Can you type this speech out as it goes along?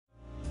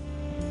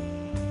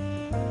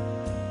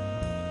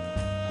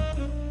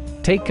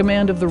Take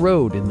command of the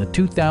road in the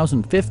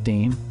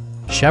 2015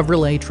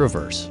 Chevrolet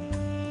Traverse.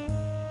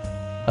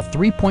 A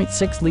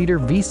 3.6-liter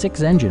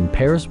V6 engine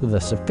pairs with a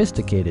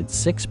sophisticated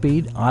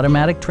 6-speed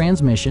automatic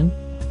transmission,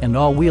 and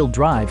all-wheel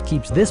drive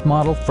keeps this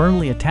model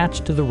firmly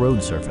attached to the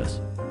road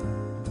surface.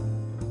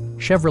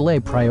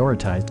 Chevrolet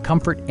prioritized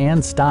comfort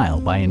and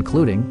style by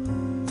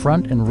including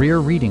front and rear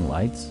reading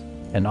lights,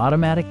 an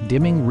automatic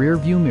dimming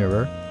rear-view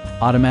mirror,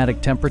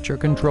 automatic temperature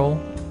control,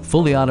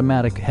 fully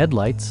automatic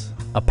headlights,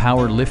 a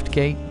power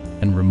liftgate,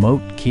 and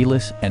remote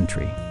keyless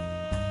entry.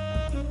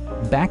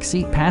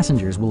 Backseat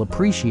passengers will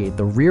appreciate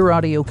the rear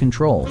audio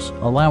controls,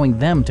 allowing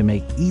them to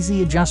make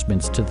easy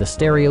adjustments to the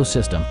stereo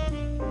system.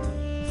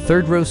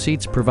 Third-row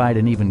seats provide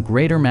an even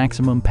greater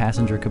maximum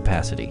passenger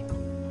capacity.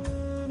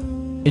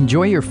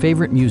 Enjoy your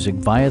favorite music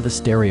via the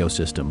stereo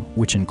system,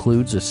 which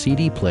includes a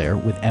CD player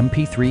with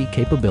MP3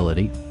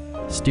 capability,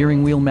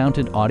 steering wheel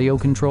mounted audio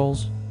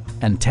controls,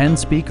 and 10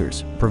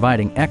 speakers,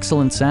 providing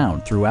excellent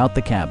sound throughout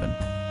the cabin.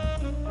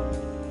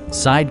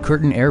 Side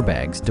curtain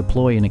airbags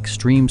deploy in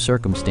extreme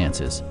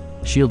circumstances,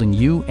 shielding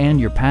you and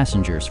your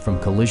passengers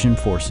from collision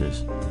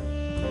forces.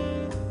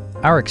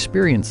 Our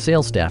experienced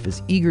sales staff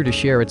is eager to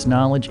share its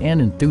knowledge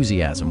and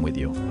enthusiasm with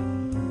you.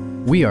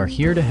 We are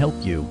here to help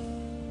you.